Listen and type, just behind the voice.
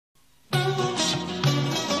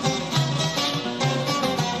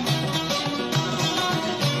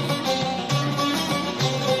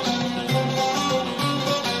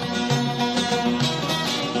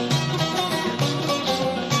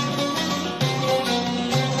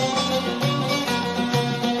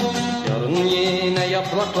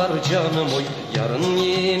yapraklar canım oy, yarın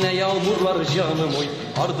yine yağmurlar canım oy.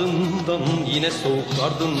 Ardından yine soğuk,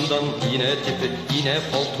 ardından yine tipi, yine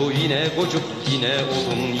palto, yine gocuk, yine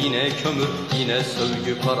odun, yine kömür, yine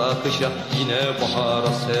sövgü kara kışa, yine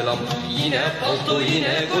bahara selam. Yine palto,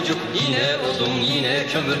 yine gocuk, yine odun, yine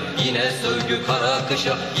kömür, yine sövgü kara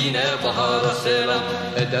kışa, yine bahara selam.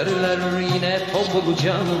 Ederler yine toplu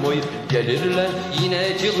canım oy, gelirler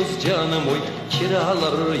yine cılız canım oy.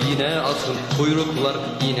 Kiralar yine asıl, kuyruklar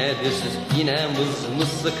yine dirsiz, yine mız mız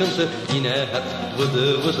sıkıntı, yine hep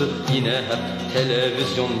vıdı vıdı, yine hep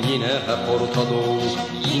televizyon, yine hep Ortadoğu.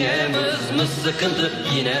 Yine mız mız sıkıntı,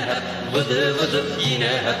 yine hep vıdı vıdı, yine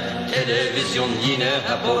hep televizyon, yine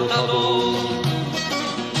hep Ortadoğu.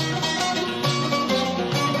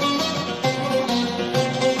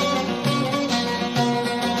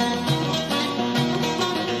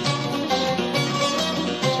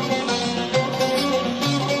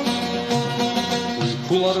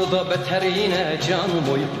 Uykularda beter yine canım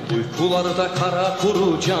oy, uykularda kara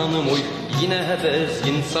kuru canım oy. Yine hep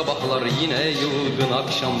ezgin sabahlar, yine yılgın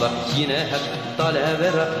akşamlar, yine hep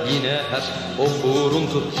dalavera, yine hep o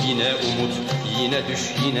kuruntu, yine umut, yine düş,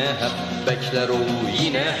 yine hep bekler ol,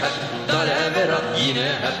 yine hep dalavera, yine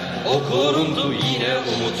hep o kuruntu, yine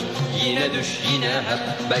umut, yine düş, yine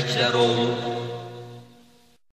hep bekler ol.